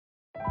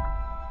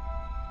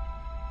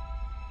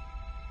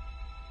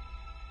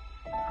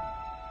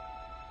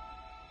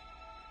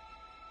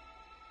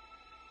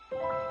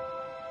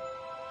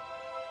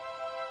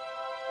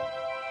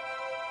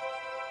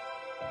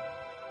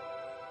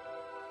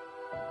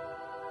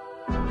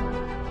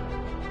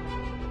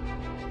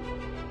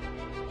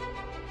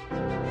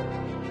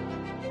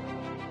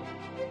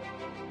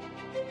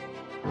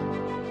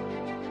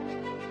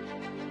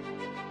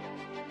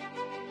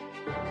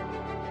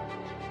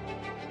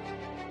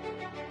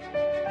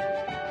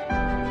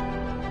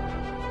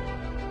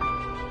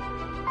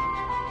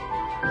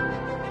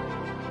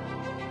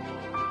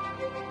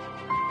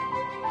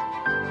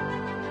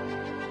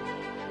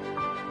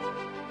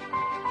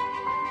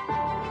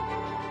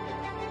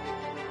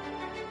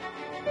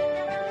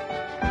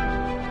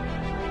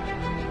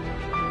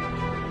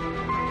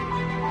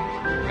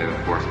May the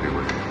Force be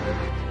with you.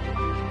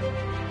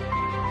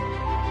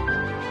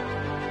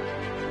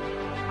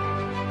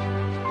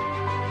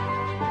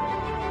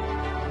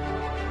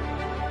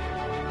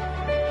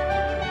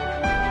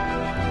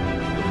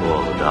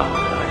 Before the dark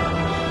side.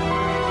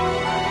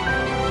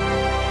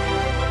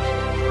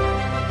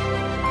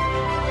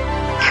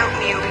 Help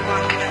me,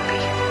 Obi-Wan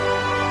Kenobi.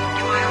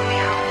 You're my only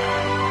hope.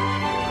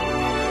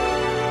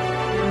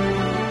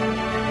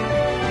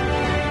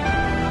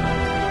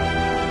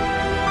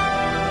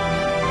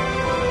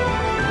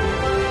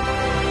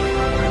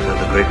 I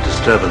felt a great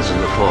disturbance in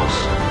the Force.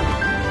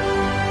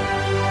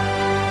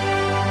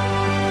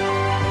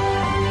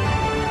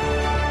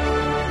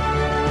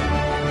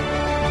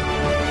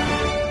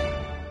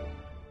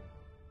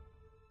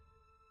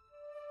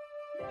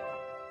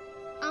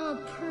 I'm a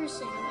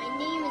person. My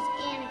name is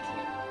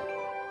Anakin.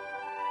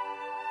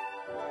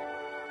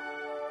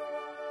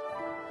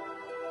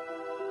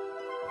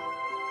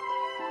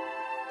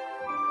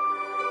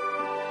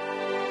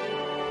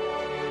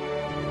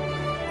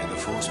 May the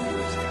Force be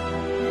with you.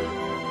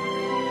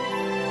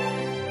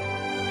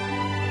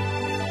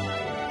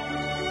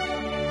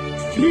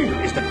 Fear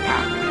is the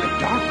path to the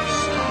dark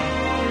side.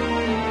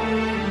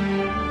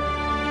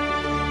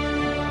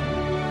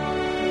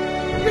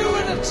 You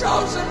were the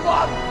chosen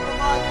one for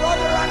my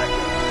brother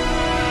Anakin.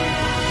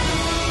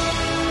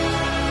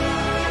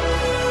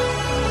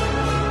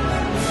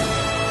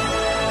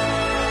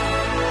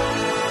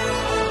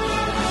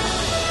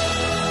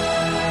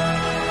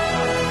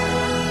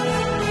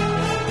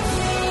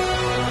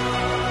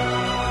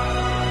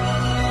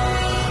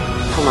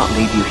 I'll not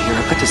leave you here.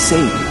 I've got to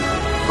save you.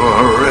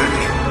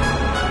 Already.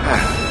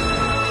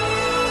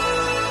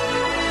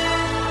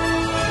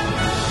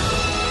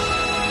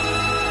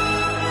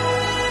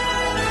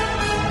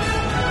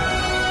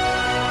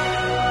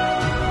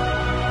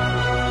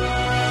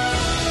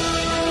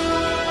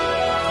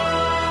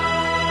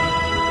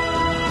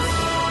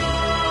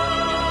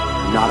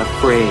 I'm not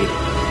afraid.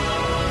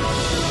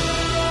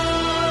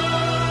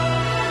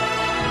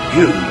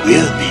 You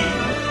will be.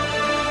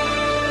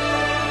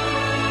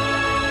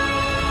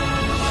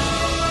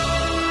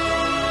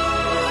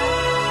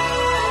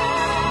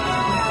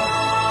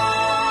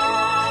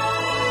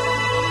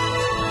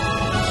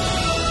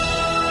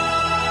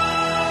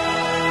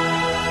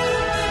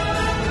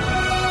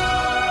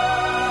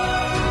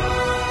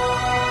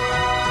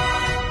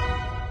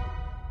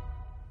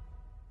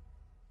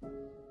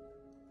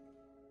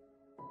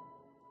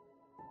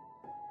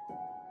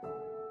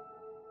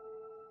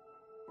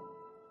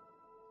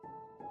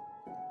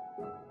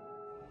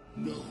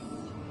 No.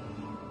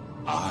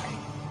 I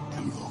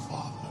am your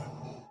father.